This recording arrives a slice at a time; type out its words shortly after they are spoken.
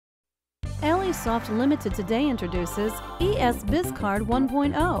Elisoft Ltd today introduces ES BizCard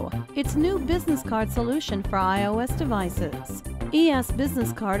 1.0, its new business card solution for iOS devices. ES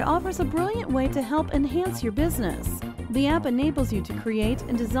BizCard offers a brilliant way to help enhance your business. The app enables you to create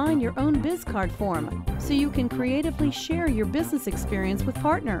and design your own BizCard form so you can creatively share your business experience with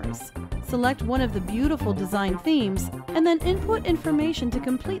partners. Select one of the beautiful design themes and then input information to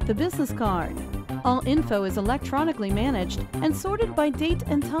complete the business card. All info is electronically managed and sorted by date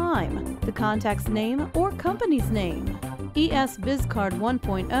and time, the contact's name or company's name. ES BizCard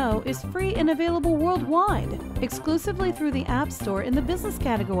 1.0 is free and available worldwide, exclusively through the App Store in the business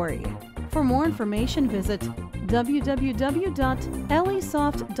category. For more information, visit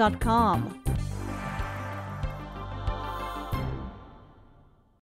www.elisoft.com.